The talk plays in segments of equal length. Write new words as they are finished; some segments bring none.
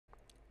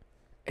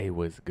Hey,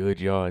 what's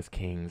good, y'all? It's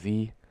King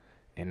Z,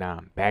 and now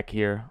I'm back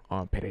here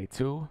on Payday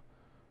 2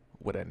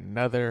 with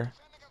another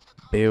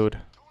build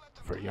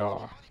for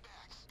y'all.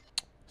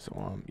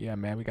 So, yeah,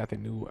 man, we got the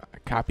new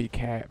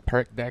Copycat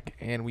perk deck,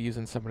 and we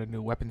using some of the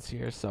new weapons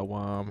here.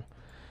 So,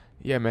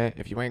 yeah, man,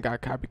 if you ain't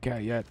got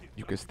Copycat yet,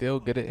 you can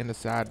still get it in the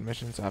side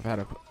missions. I've had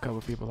a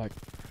couple people like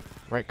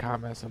write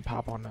comments and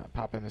pop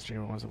in the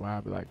stream once in a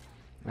while. Be like,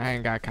 I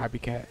ain't got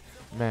Copycat.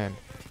 Man,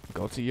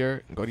 go to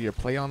your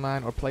play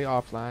online or play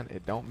offline.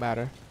 It don't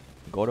matter.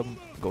 Go to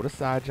go to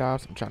side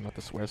jobs. I'm trying not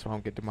to swear so I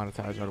don't get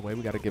demonetized right away.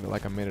 We gotta give it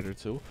like a minute or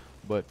two.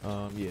 But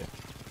yeah.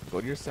 Go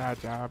to your side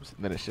jobs,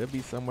 then it should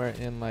be somewhere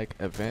in like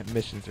event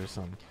missions or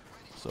something.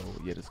 So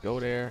yeah, just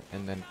go there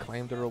and then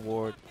claim the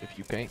reward. If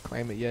you can't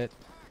claim it yet,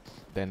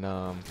 then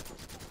do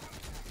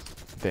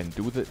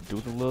the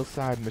little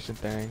side mission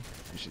thing.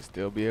 You should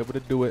still be able to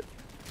do it,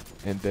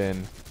 and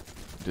then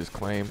just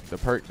claim the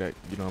perk deck.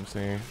 You know what I'm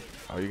saying?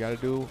 All you gotta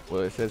do,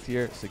 well, it says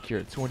here,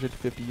 secure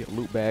 250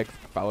 loot bags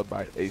followed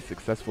by a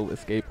successful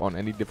escape on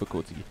any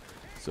difficulty.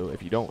 So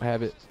if you don't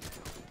have it,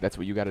 that's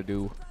what you gotta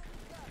do.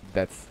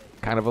 That's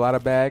kind of a lot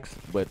of bags,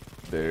 but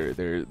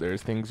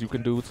there's things you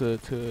can do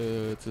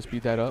to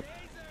speed that up.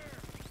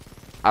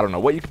 I don't know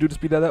what you can do to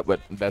speed that up,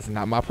 but that's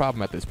not my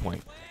problem at this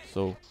point.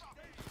 So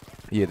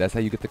yeah, that's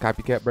how you get the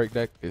copycat break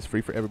deck. It's free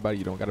for everybody.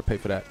 You don't gotta pay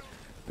for that.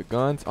 The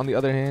guns, on the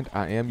other hand,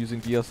 I am using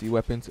DLC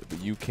weapons,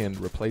 but you can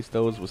replace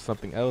those with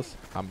something else.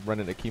 I'm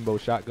running akimbo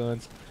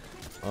shotguns.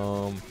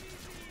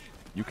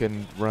 You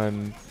can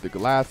run the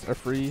glass are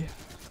free.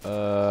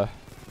 The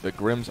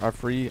grims are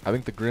free. I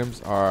think the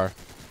grims are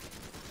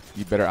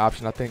the better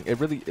option. I think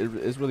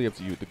it's really up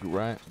to you.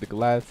 The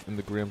glass and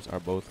the grims are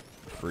both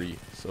free,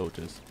 so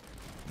just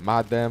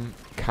mod them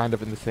kind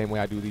of in the same way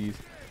I do these.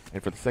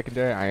 And for the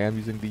secondary, I am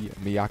using the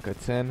Miyaka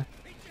 10.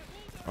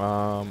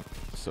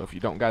 So if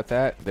you don't got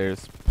that,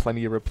 there's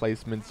plenty of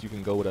replacements. You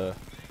can go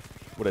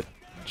with a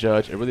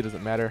judge. It really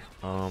doesn't matter.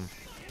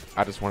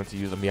 I just wanted to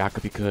use a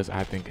Miyaka because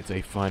I think it's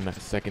a fun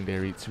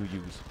secondary to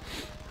use.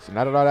 So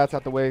now that all that's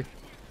out the way,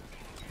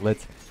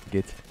 let's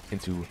get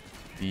into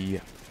the,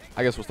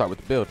 I guess we'll start with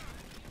the build.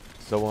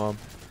 So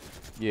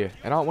yeah,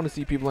 and I don't want to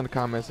see people in the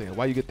comments saying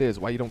why you get this,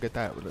 why you don't get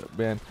that.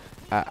 Man,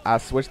 I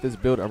switched this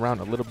build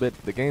around a little bit.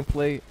 The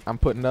gameplay I'm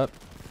putting up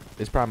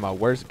is probably my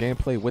worst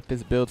gameplay with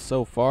this build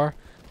so far.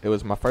 It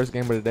was my first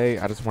game of the day.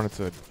 I just wanted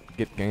to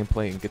get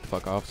gameplay and get the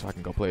fuck off so I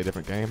can go play a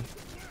different game.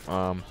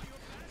 So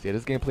yeah,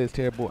 this gameplay is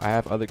terrible. I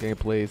have other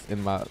gameplays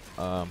in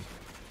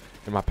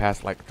my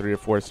past like 3 or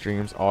 4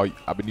 streams.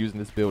 I've been using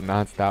this build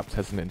non-stop,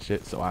 testing it and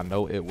shit, so I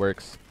know it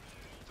works.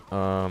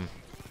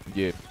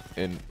 Yeah,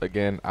 and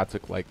again, I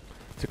took like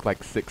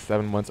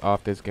 6-7 months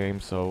off this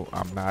game, so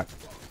I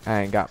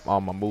ain't got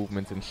all my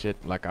movements and shit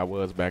like I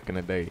was back in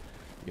the day.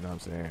 You know what I'm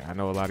saying? I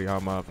know a lot of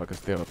y'all motherfuckers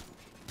still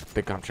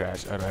think I'm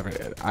trash or whatever.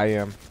 I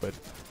am, but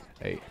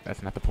hey,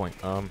 that's not the point.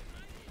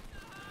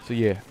 So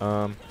yeah,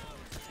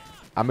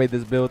 I made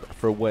this build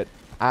for what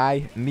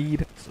I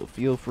need, so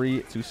feel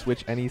free to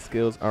switch any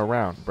skills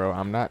around, bro.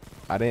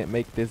 I didn't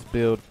make this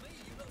build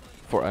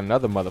for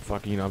another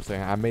motherfucker, you know what I'm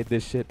saying? I made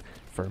this shit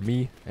for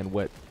me and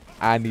what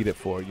I need it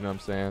for, you know what I'm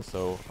saying?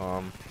 So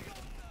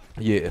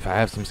yeah, if I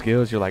have some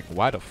skills, you're like,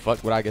 why the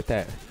fuck would I get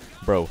that?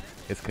 Bro,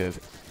 it's because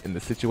in the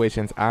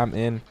situations I'm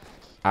in,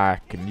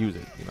 I can use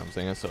it, you know what I'm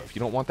saying? So if you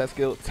don't want that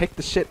skill, take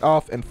the shit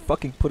off and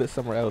fucking put it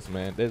somewhere else,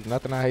 man. There's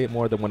nothing I hate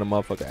more than when a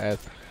motherfucker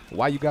asks,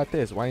 why you got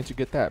this? Why didn't you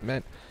get that,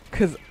 man?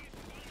 Because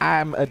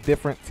I'm a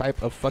different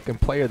type of fucking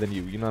player than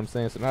you know what I'm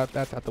saying? So now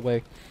that's out the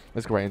way,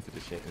 let's go right into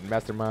this shit. In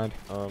Mastermind,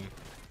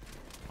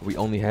 we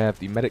only have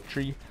the medic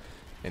tree,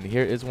 and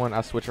here is one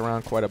I switch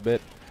around quite a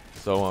bit.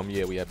 So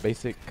yeah, we have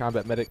basic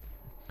combat medic,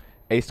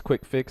 ace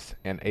quick fix,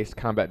 and ace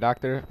combat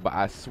doctor, but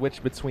I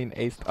switch between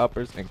ace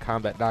uppers and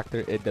combat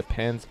doctor. It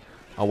depends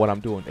on what I'm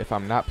doing. If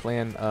I'm not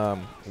playing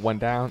one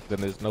down, then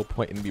there's no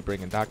point in me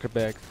bringing doctor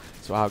bags,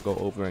 so I'll go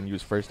over and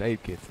use first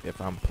aid kits. If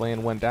I'm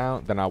playing one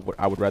down, then I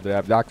would rather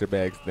have doctor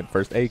bags than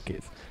first aid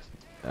kits.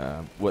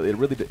 Well,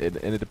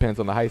 it depends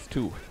on the heist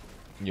too,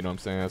 you know what I'm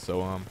saying?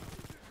 So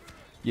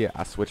yeah,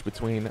 I switch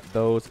between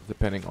those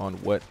depending on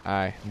what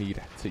I need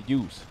to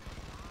use.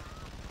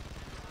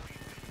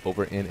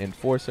 Over in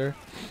Enforcer,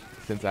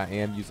 since I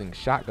am using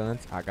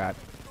shotguns, I got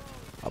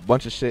a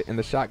bunch of shit in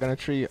the shotgun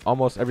tree,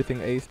 almost everything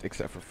aced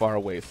except for far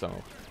away. So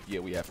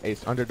yeah, we have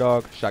aced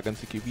underdog, shotgun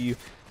CQB,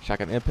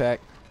 shotgun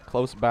impact,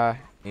 close by,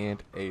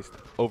 and aced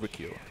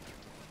overkill.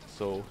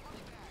 So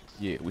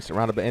yeah, we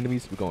surrounded by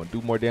enemies, we're gonna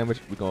do more damage,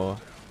 we're gonna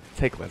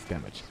take less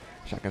damage.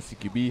 Shotgun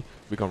CQB,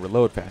 we're gonna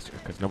reload faster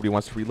because nobody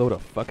wants to reload a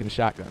fucking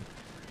shotgun.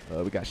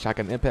 We got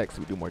shotgun impact, so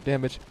we do more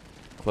damage.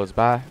 Close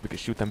by, we can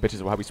shoot them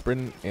bitches while we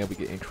sprinting, and we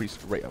get increased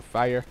rate of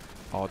fire.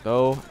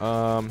 Although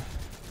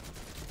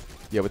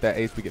yeah, with that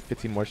ace we get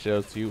 15 more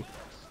shells too,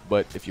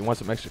 but if you want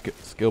some extra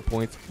skill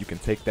points, you can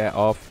take that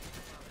off,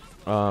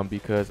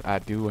 because I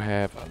do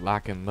have a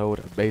lock and load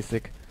of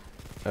basic.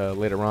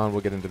 Later on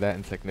we'll get into that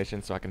in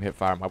technician, so I can hip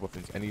fire my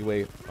weapons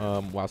anyway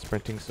while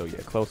sprinting. So yeah,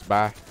 close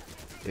by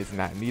is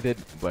not needed,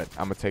 but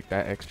I'm gonna take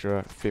that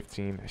extra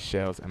 15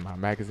 shells in my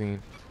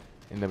magazine.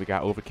 And then we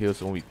got overkill,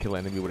 so when we kill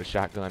an enemy with a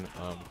shotgun,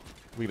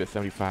 we get a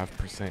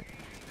 75%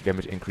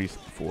 damage increase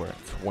for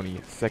 20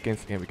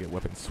 seconds, and we get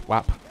weapon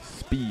swap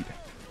speed.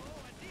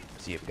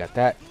 So yeah, we got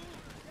that.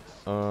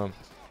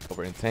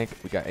 Over in tank,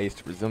 we got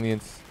aced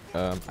resilience.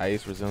 I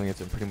ace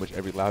resilience in pretty much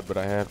every loud build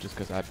I have, just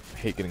because I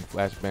hate getting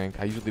flashbanged.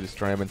 I usually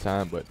destroy them in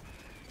time, but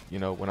you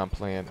know, when I'm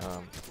playing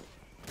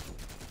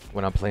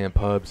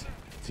pubs,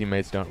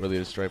 teammates don't really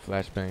destroy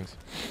flashbangs.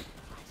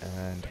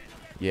 And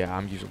yeah,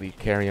 I'm usually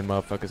carrying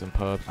motherfuckers in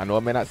pubs. I know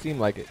it may not seem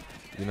like it,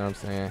 you know what I'm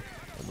saying?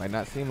 It might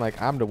not seem like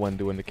I'm the one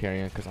doing the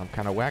carrying, because I'm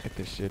kind of whack at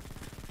this shit.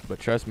 But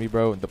trust me,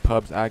 bro, the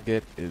pubs I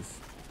get is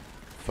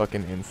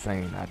fucking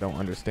insane. I don't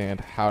understand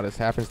how this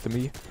happens to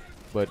me,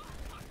 but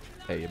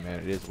hey, man,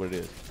 it is what it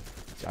is.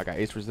 So I got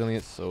ace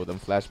resilience, so them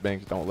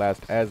flashbangs don't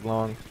last as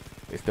long.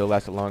 They still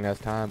last a long ass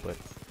time, but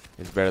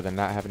it's better than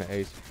not having an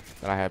ace.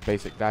 Then I have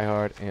basic die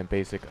hard and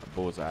basic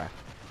bullseye.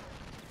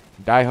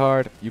 Die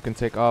hard, you can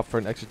take off for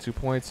an extra 2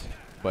 points,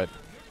 but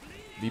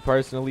me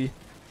personally,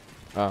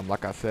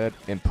 like I said,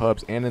 in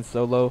pubs and in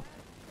solo,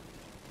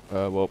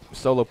 well,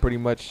 solo pretty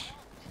much,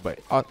 but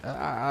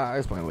I'll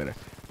explain later.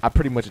 I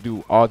pretty much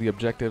do all the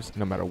objectives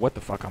no matter what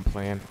the fuck I'm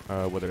playing,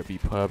 whether it be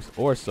pubs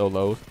or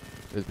solos.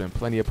 There's been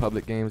plenty of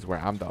public games where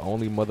I'm the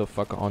only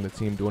motherfucker on the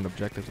team doing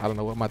objectives. I don't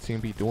know what my team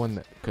be doing,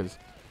 because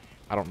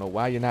I don't know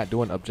why you're not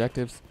doing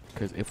objectives,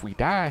 because if we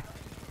die,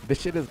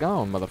 this shit is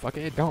gone, motherfucker.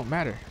 It don't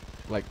matter.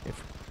 Like,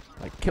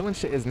 killing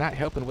shit is not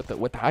helping with the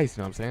ice,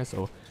 you know what I'm saying?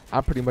 So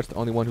I'm pretty much the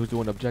only one who's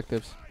doing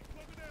objectives,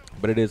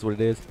 but it is what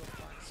it is.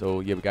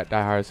 So yeah, we got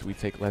die hard, so we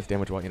take less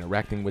damage while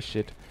interacting with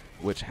shit,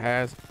 which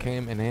has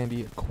came in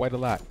handy quite a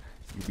lot.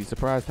 You'd be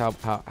surprised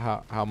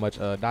how much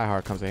die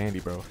hard comes in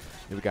handy, bro.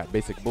 Then we got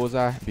basic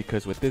bullseye,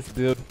 because with this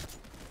build,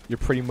 you're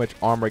pretty much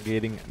armor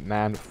gating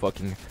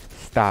non-fucking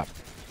stop.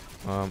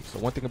 So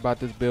one thing about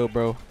this build,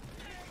 bro,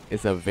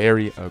 it's a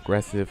very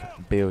aggressive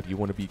build. You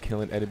want to be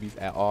killing enemies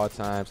at all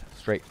times,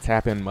 straight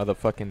tapping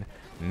motherfucking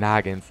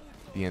noggins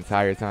the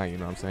entire time, you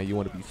know what I'm saying? You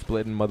want to be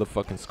splitting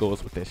motherfucking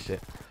skulls with this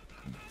shit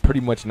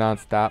pretty much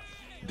non-stop,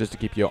 just to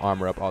keep your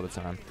armor up all the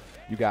time.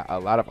 You got a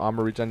lot of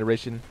armor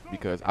regeneration,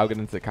 because I'll get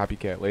into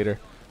Copycat later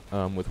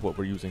with what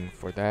we're using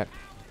for that.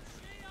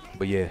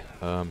 But yeah,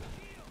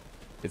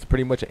 it's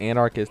pretty much an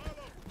anarchist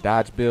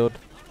dodge build,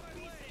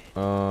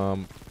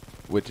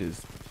 which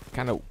is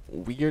kind of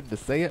weird to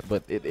say it,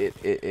 but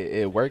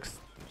it works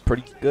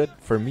pretty good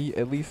for me,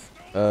 at least.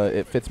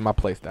 It fits my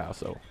playstyle,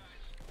 so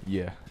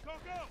yeah.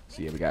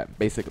 So yeah, we got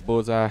basic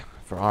bullseye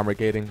for armor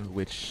gating,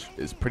 which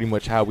is pretty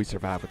much how we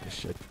survive with this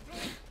shit.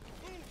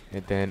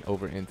 And then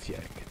over in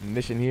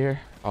technician here,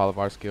 all of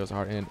our skills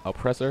are in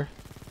oppressor.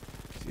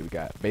 See, we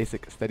got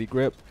basic steady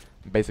grip,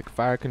 basic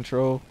fire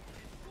control,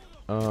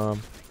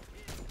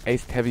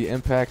 aced heavy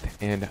impact,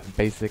 and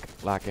basic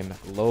lock and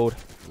load.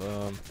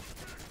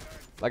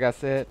 Like I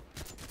said,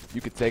 you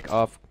could take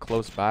off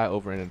close by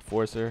over an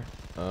enforcer,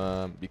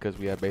 because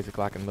we have basic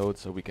lock and load,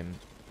 so we can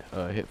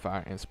hit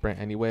fire and sprint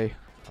anyway.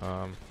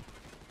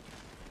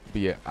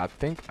 But yeah, I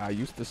think I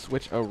used to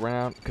switch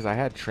around, because I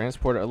had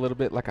transporter a little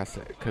bit, like I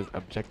said, because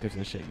objectives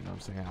and shit, you know what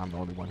I'm saying? I'm the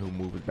only one who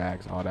moves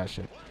bags, all that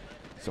shit.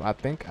 So I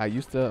think I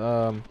used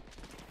to,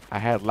 I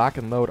had lock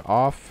and load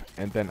off,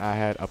 and then I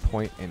had a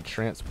point in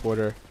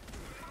transporter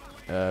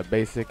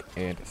basic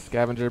and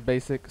scavenger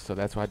basic, so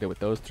that's what I did with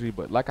those three.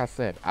 But like I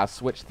said, I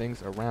switched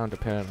things around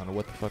depending on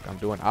what the fuck I'm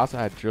doing. I also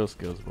had drill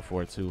skills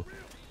before too,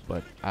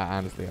 but I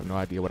honestly have no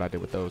idea what I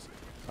did with those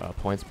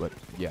points. But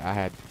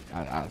yeah,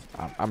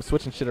 I'm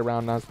switching shit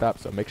around nonstop,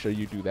 so make sure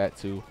you do that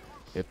too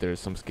if there's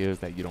some skills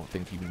that you don't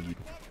think you need.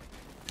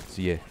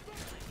 So yeah,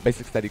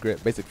 basic steady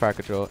grip, basic fire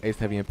control, ace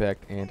heavy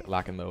impact, and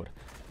lock and load.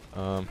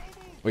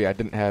 Well, yeah,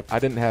 I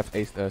didn't have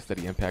ace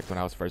steady impact when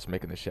I was first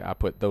making this shit. I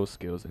put those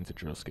skills into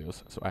drill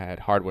skills, so I had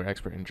hardware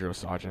expert and drill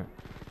sergeant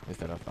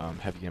instead of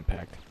heavy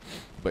impact.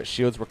 But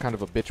shields were kind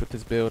of a bitch with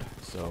this build,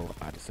 so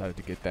I decided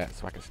to get that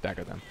so I could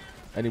stagger them.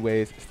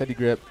 Anyways, steady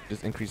grip,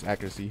 just increased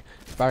accuracy.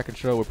 Fire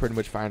control, we're pretty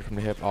much firing from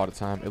the hip all the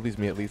time. At least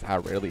I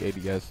rarely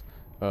ADS.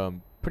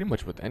 Pretty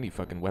much with any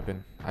fucking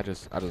weapon. I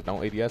just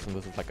don't ADS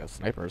unless it's like a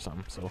sniper or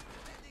something. So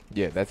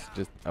yeah, that's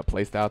just a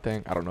playstyle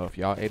thing. I don't know if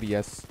y'all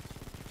ADS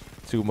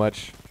too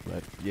much,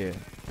 but yeah,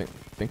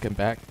 thinking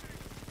back,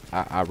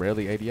 I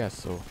rarely ADS,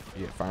 so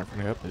yeah, firing from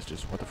the hip is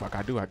just what the fuck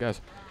I do, I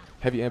guess.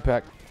 Heavy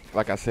impact,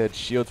 like I said,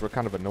 shields were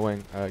kind of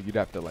annoying. You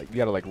gotta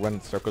run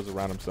in circles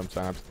around them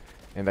sometimes,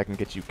 and that can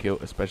get you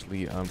killed,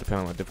 especially depending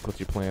on the difficulty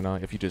you're playing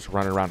on. If you just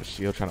run around a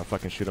shield trying to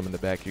fucking shoot them in the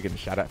back, you're getting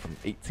shot at from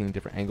 18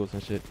 different angles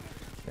and shit,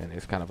 and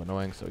it's kind of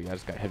annoying. So yeah, I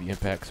just got heavy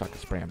impact so I can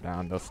spray them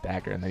down, they'll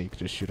stagger, and then you can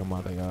just shoot them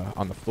while they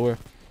on the floor.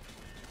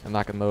 And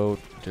lock and load,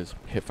 just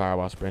hit fire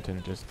while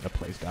sprinting, just a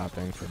playstyle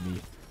thing for me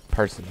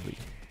personally.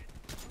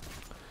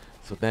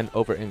 So then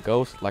over in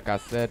Ghost, like I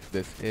said,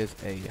 this is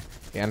a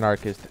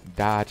anarchist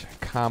dodge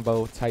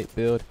combo type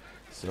build.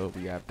 So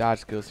we have dodge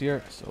skills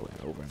here. So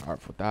over in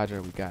Artful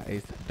Dodger, we got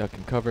ace, duck,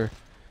 and cover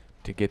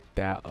to get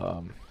that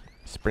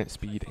sprint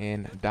speed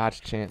and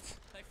dodge chance.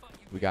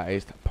 We got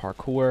aced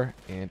parkour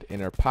and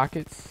inner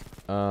pockets.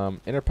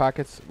 Inner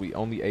pockets, we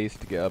only aced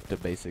to get up to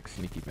basic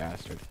sneaky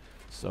bastard.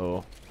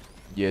 So,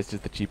 yeah, it's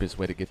just the cheapest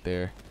way to get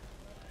there.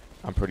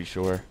 I'm pretty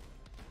sure.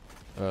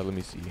 Let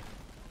me see.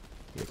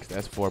 Yeah, because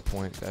that's 4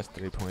 points. That's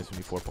 3 points. We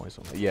need 4 points.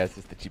 So, yeah, it's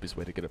just the cheapest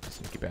way to get up to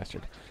sneaky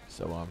bastard.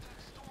 So,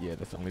 yeah,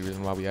 that's the only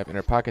reason why we have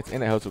inner pockets.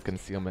 And it helps with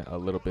concealment a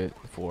little bit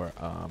for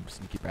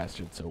sneaky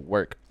bastard to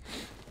work.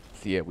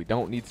 So, yeah, we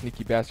don't need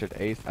sneaky bastard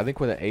ace. I think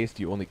with an ace,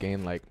 you only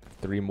gain like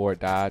 3 more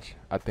dodge.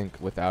 I think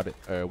without it,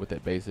 with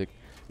it basic,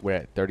 we're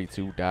at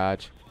 32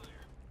 dodge.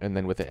 And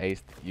then with the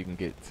ace, you can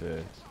get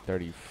to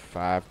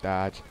 35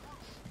 dodge.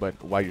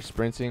 But while you're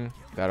sprinting,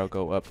 that'll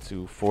go up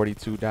to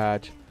 42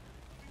 dodge.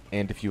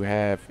 And if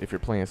you're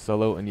playing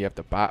solo and you have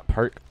the bot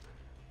perk,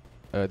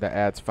 that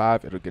adds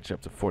 5, it'll get you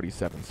up to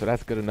 47. So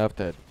that's good enough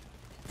to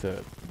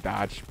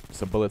dodge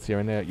some bullets here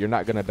and there. You're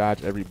not gonna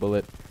dodge every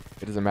bullet.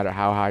 It doesn't matter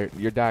how high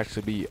your dodge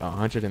should be.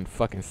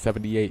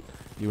 178.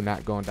 You're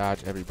not gonna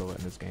dodge every bullet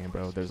in this game,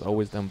 bro. There's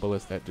always them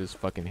bullets that just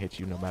fucking hit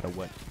you no matter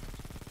what.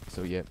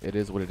 So yeah, it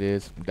is what it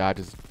is. Dodge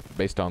is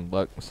based on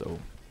luck. So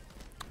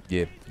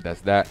yeah,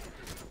 that's that.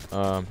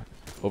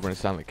 Over in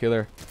Silent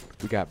Killer,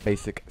 we got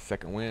basic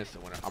second wind. So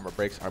when our armor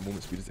breaks, our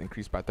movement speed is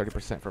increased by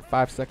 30% for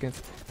 5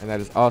 seconds. And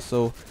that is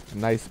also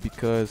nice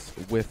because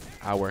with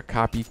our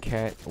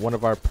Copycat, one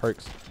of our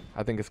perks,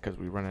 I think it's because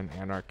we run an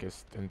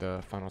anarchist in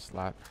the final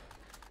slot.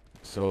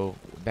 So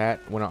that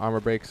when our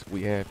armor breaks,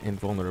 we have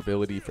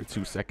invulnerability for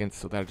 2 seconds.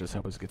 So that'll just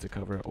help us get to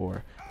cover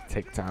or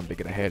take time to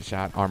get a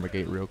headshot, armor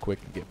gate real quick,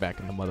 and get back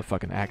into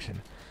motherfucking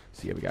action.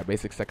 So yeah, we got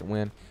basic second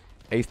wind,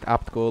 aced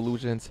optical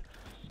illusions,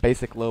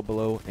 basic low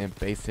below, and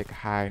basic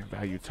high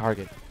value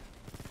target.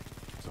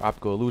 So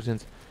optical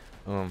illusions,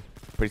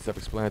 pretty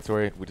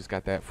self-explanatory. We just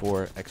got that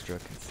for extra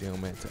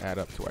concealment to add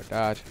up to our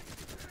dodge.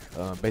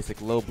 Basic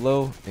low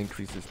blow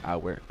increases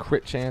our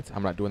crit chance.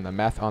 I'm not doing the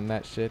math on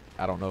that shit.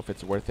 I don't know if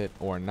it's worth it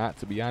or not,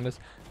 to be honest,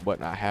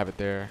 but I have it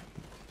there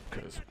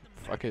because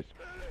fuck it.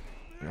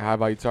 High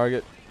value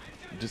target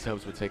just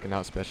helps with taking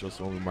out specials,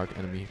 so when we mark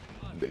enemy,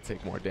 they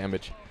take more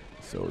damage.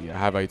 So yeah,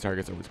 high value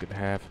target's always good to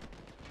have.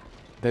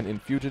 Then in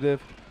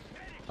fugitive,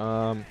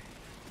 over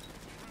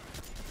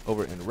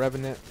in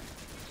Revenant,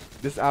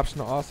 this is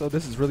optional also.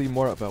 This is really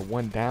more of a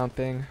one down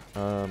thing.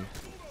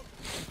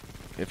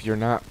 If you're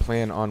not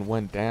playing on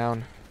one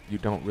down, you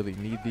don't really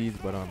need these.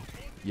 But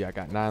yeah, I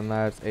got 9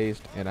 lives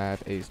aced, and I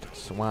have aced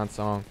Swan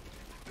Song.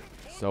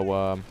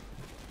 So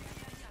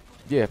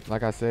yeah,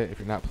 like I said, if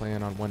you're not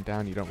playing on one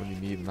down, you don't really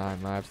need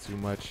 9 lives too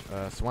much.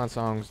 Swan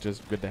Song's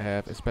just good to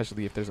have,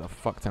 especially if there's a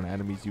fuck ton of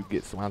enemies. You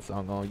get Swan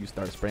Song on, you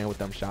start spraying with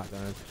them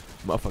shotguns,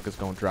 motherfuckers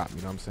gonna drop. You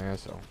know what I'm saying?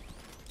 So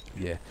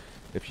yeah,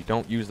 if you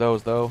don't use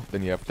those though,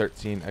 then you have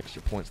 13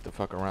 extra points to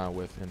fuck around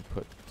with and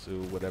put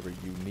to whatever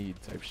you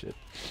need type shit.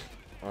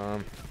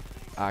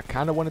 I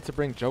kind of wanted to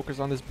bring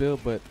jokers on this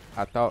build, but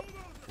I thought,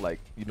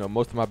 like, you know,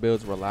 most of my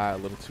builds rely a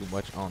little too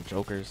much on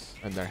jokers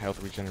and their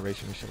health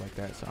regeneration and shit like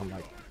that. So I'm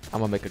like, I'm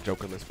gonna make a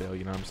jokerless build,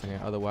 you know what I'm saying?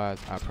 Otherwise,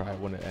 I probably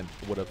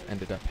would have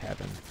ended up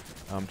having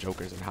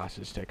jokers and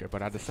hostage taker.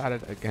 But I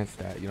decided against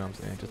that, you know what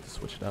I'm saying, just to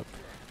switch it up.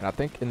 And I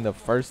think in the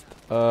first,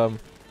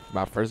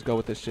 my first go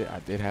with this shit, I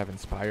did have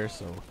Inspire.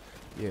 So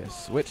yeah,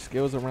 switch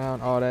skills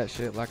around, all that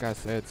shit, like I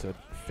said, to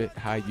fit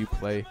how you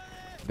play.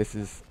 This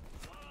is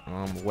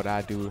what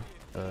I do,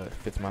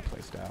 fits my play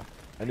style.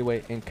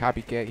 Anyway, in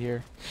Copycat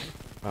here,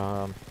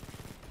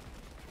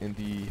 in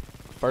the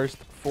first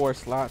 4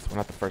 slots, well,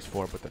 not the first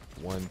 4, but the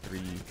 1, 3,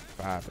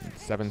 5, and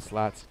 7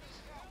 slots,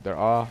 they're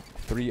all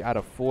 3 out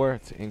of 4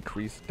 to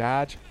increase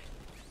dodge.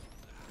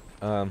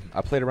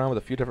 I played around with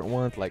a few different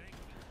ones, like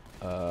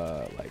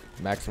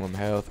maximum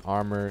health,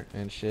 armor,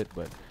 and shit,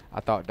 but I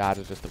thought dodge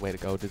is just the way to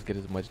go. Just get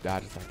as much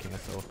dodge as I can.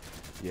 So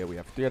yeah, we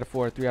have 3 out of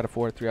 4, 3 out of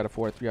 4, 3 out of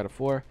 4, 3 out of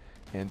 4.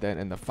 And then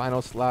in the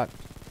final slot,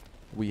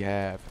 we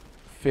have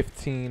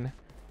 15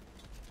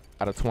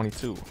 out of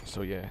 22.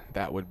 So yeah,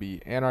 that would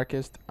be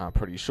Anarchist, I'm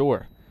pretty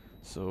sure.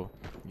 So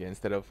yeah,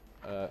 instead of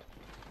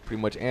pretty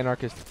much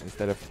Anarchist,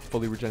 instead of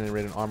fully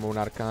regenerating armor when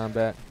out of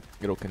combat,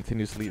 it'll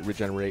continuously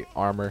regenerate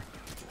armor.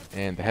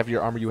 And the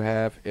heavier armor you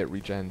have, it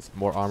regens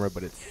more armor,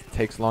 but it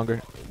takes longer,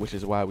 which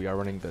is why we are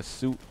running the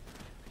suit.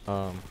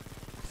 So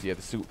yeah,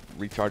 the suit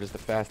recharges the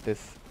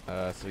fastest.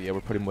 So yeah, we're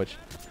pretty much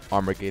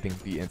armor gating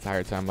the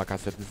entire time. Like I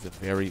said, this is a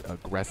very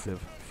aggressive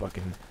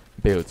fucking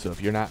build. So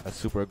if you're not a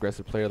super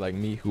aggressive player like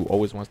me, who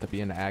always wants to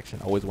be in the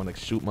action, always want to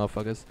shoot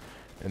motherfuckers,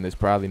 then this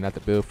probably not the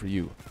build for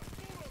you.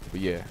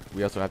 But yeah,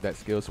 we also have that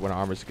skill, so when our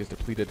armor gets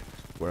depleted,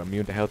 we're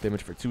immune to health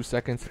damage for 2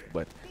 seconds,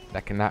 but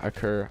that cannot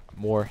occur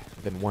more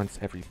than once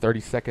every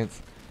 30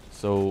 seconds.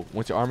 So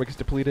once your armor gets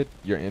depleted,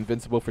 you're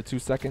invincible for 2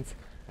 seconds,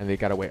 and they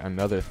gotta wait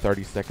another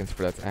 30 seconds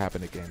for that to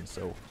happen again.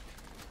 So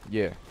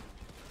yeah,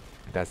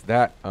 that's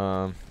that.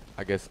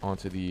 I guess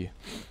onto the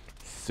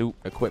suit,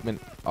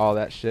 equipment, all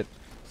that shit.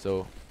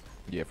 So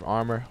yeah, for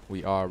armor,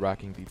 we are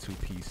rocking the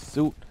 2-piece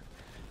suit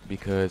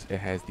because it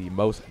has the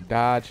most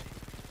dodge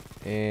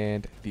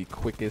and the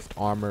quickest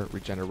armor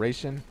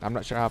regeneration. I'm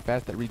not sure how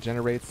fast that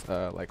regenerates,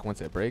 like once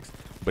it breaks,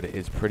 but it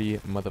is pretty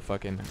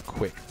motherfucking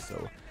quick.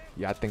 So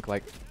yeah, I think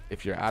like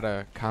if you're out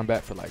of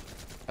combat for like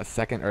a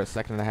second or a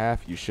second and a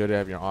half, you should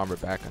have your armor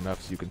back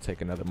enough so you can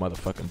take another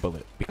motherfucking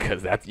bullet,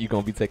 because that's, you're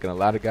gonna be taking a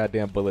lot of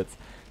goddamn bullets.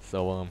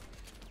 So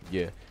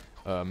yeah,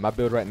 my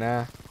build right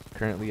now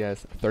currently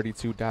has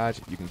 32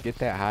 dodge. You can get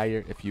that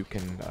higher if you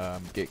can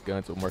get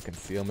guns with more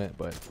concealment,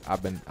 but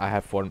I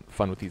have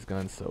fun with these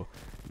guns, so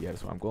yeah,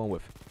 that's what I'm going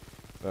with.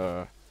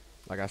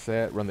 Like I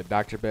said, run the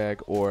doctor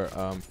bag or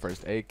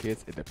first aid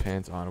kits. It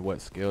depends on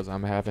what skills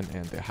I'm having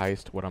and the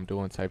heist, what I'm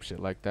doing, type shit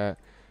like that.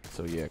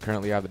 So yeah,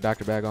 currently I have the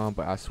doctor bag on,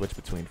 but I switch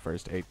between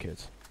first aid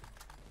kits.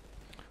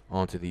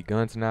 On to the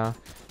guns now.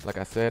 Like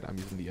I said, I'm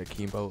using the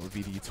Akimbo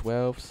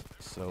VD12s.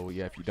 So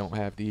yeah, if you don't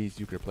have these,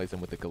 you can replace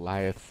them with the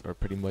Goliaths or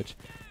pretty much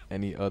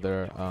any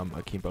other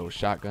Akimbo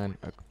shotgun.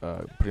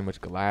 Pretty much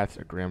Goliaths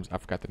or Grims. I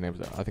forgot the names.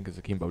 I think it's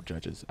Akimbo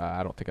Judges.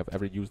 I don't think I've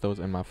ever used those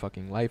in my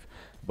fucking life,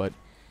 but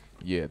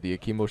yeah, the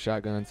Akimbo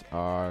shotguns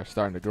are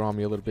starting to grow on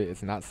me a little bit.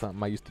 It's not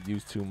something I used to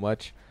use too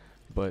much,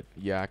 but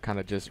yeah, I kind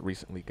of just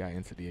recently got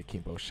into the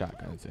Akimbo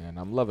shotguns and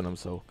I'm loving them.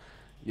 So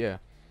yeah,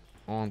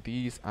 on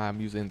these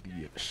I'm using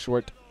the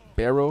short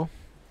barrel,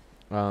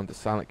 the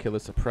silent killer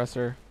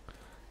suppressor.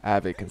 I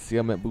have a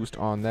concealment boost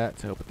on that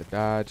to help with the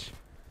dodge,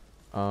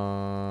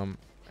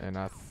 and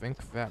I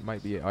think that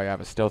might be it. Oh yeah, I have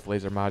a stealth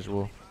laser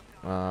module.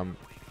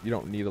 You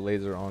don't need a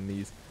laser on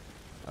these.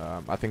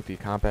 I think the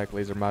compact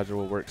laser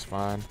module works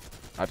fine.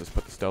 I just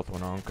put the stealth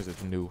one on because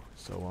it's new.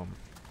 So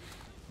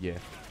yeah,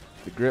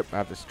 the grip, I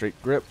have the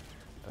straight grip.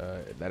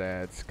 That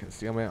adds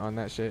concealment on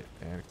that shit,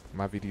 and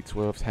my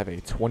VD12s have a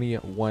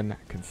 21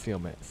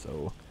 concealment,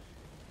 so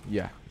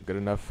yeah, good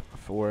enough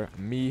for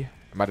me.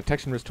 My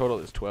detection risk total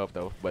is 12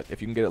 though, but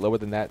if you can get it lower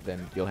than that,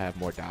 then you'll have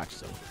more dodge,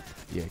 so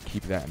yeah,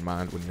 keep that in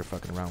mind when you're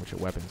fucking around with your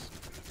weapons.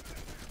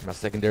 My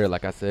secondary,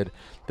 like I said,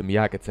 the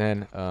Miyaka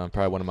 10,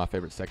 probably one of my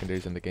favorite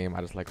secondaries in the game.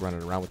 I just like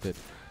running around with it,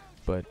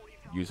 but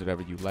use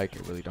whatever you like,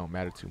 it really don't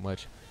matter too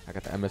much. I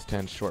got the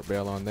MS-10 short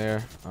barrel on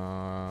there,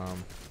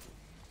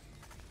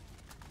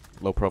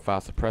 low profile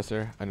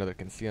suppressor, another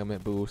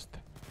concealment boost,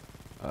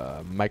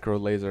 micro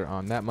laser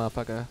on that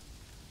motherfucker,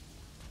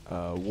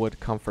 wood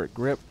comfort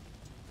grip.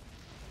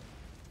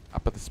 I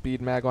put the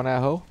speed mag on that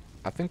hoe.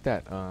 I think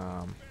that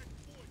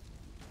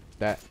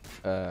that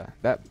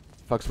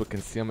fucks with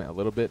concealment a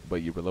little bit,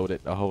 but you reload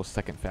it a whole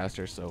second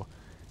faster. So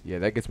yeah,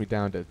 that gets me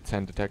down to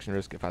 10 detection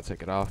risk if I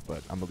take it off,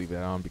 but I'm gonna leave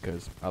that on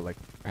because I like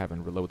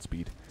having reload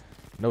speed.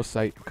 No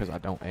sight because I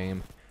don't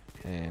aim,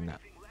 and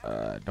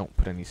don't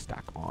put any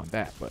stock on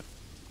that. But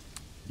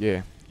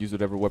yeah, use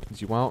whatever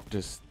weapons you want.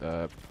 Just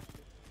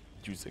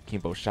use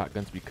Akimbo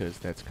shotguns because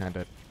that's kind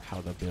of how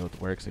the build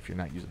works. If you're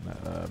not using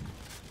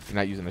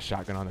the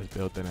shotgun on this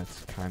build, then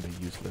it's kind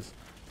of useless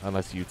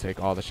unless you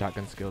take all the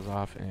shotgun skills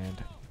off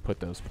and put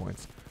those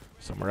points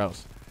somewhere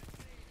else.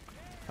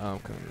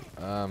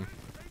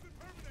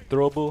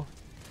 Throwable.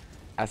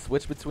 I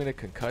switch between the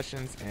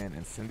concussions and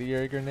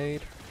incendiary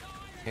grenade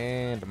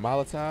and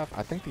Molotov.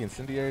 I think the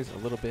incendiary is a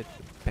little bit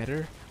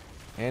better,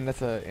 and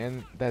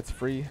that's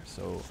free.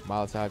 So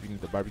Molotov, you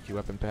need the barbecue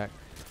weapon pack.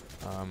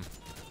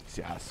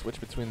 See, I switch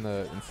between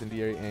the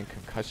incendiary and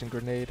concussion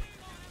grenade.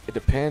 It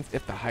depends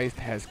if the heist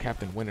has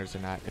Captain Winners or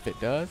not. If it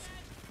does,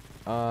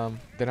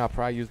 then I'll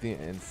probably use the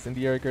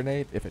incendiary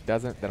grenade. If it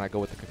doesn't, then I go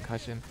with the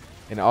concussion.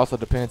 And it also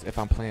depends if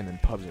I'm playing in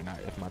pubs or not.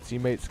 If my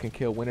teammates can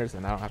kill winners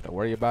and I don't have to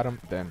worry about them,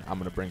 then I'm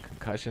gonna bring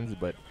concussions.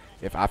 But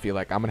if I feel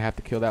like I'm gonna have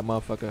to kill that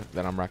motherfucker,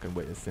 then I'm rocking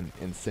with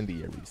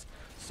incendiaries.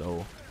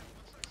 So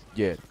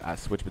yeah, I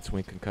switch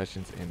between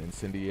concussions and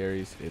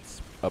incendiaries.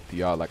 It's up to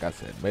y'all. Like I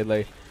said,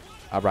 melee,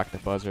 I rock the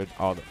buzzard,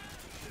 not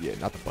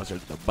the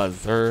buzzard, the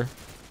buzzer,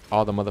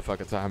 all the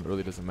motherfucking time. It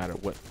really doesn't matter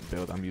what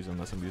build I'm using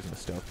unless I'm using a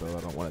stealth build.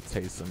 I don't want to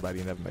tase somebody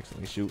and never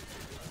accidentally shoot.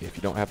 If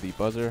you don't have the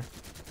buzzer,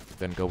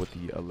 then go with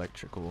the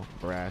electrical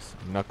brass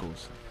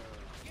knuckles.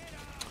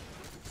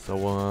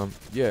 So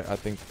yeah, I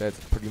think that's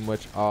pretty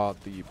much all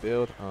the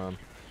build.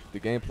 The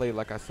gameplay,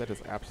 like I said,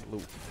 is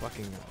absolute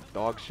fucking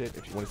dog shit.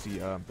 If you want to see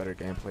better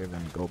gameplay,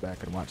 then go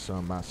back and watch some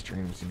of my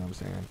streams. You know what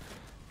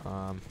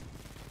I'm saying?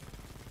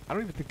 I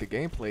don't even think the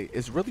gameplay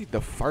is really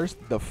the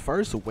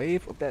first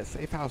wave of that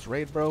safe house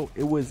raid, bro.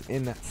 It was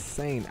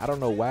insane. I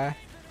don't know why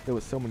there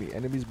was so many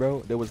enemies,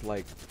 bro. There was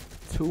like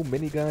 2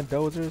 minigun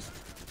dozers,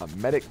 a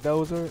medic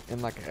dozer,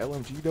 and like an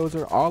LMG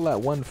dozer all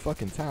at one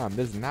fucking time.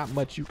 There's not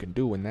much you can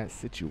do in that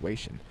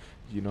situation.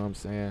 You know what I'm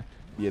saying?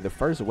 Yeah, the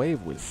first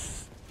wave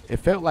was, it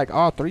felt like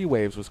all 3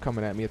 waves was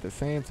coming at me at the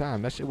same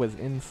time. That shit was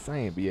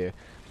insane. But yeah,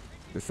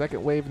 the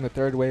second wave and the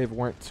third wave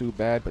weren't too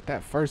bad, but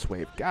that first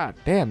wave, god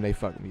damn, they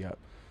fucked me up.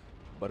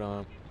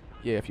 But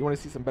yeah, if you want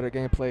to see some better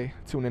gameplay,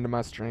 tune into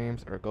my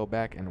streams or go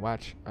back and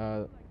watch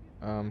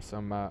some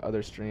of my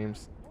other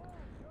streams.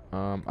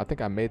 I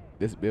think I made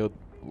this build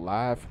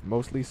live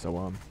mostly, so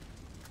I'm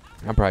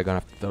probably gonna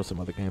have to throw some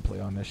other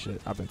gameplay on this shit.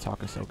 I've been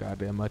talking so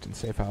goddamn much, and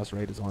safe house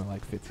raid is only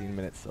like 15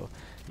 minutes, so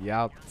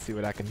yeah, I'll see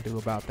what I can do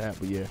about that.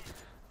 But yeah,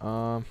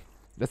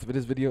 that's it for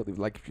this video. Leave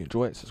a like if you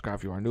enjoy it, subscribe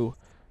if you are new.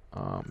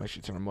 Make sure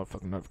you turn the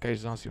motherfucking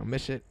notifications on so you don't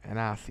miss it, and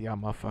I'll see y'all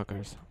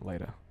motherfuckers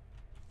later.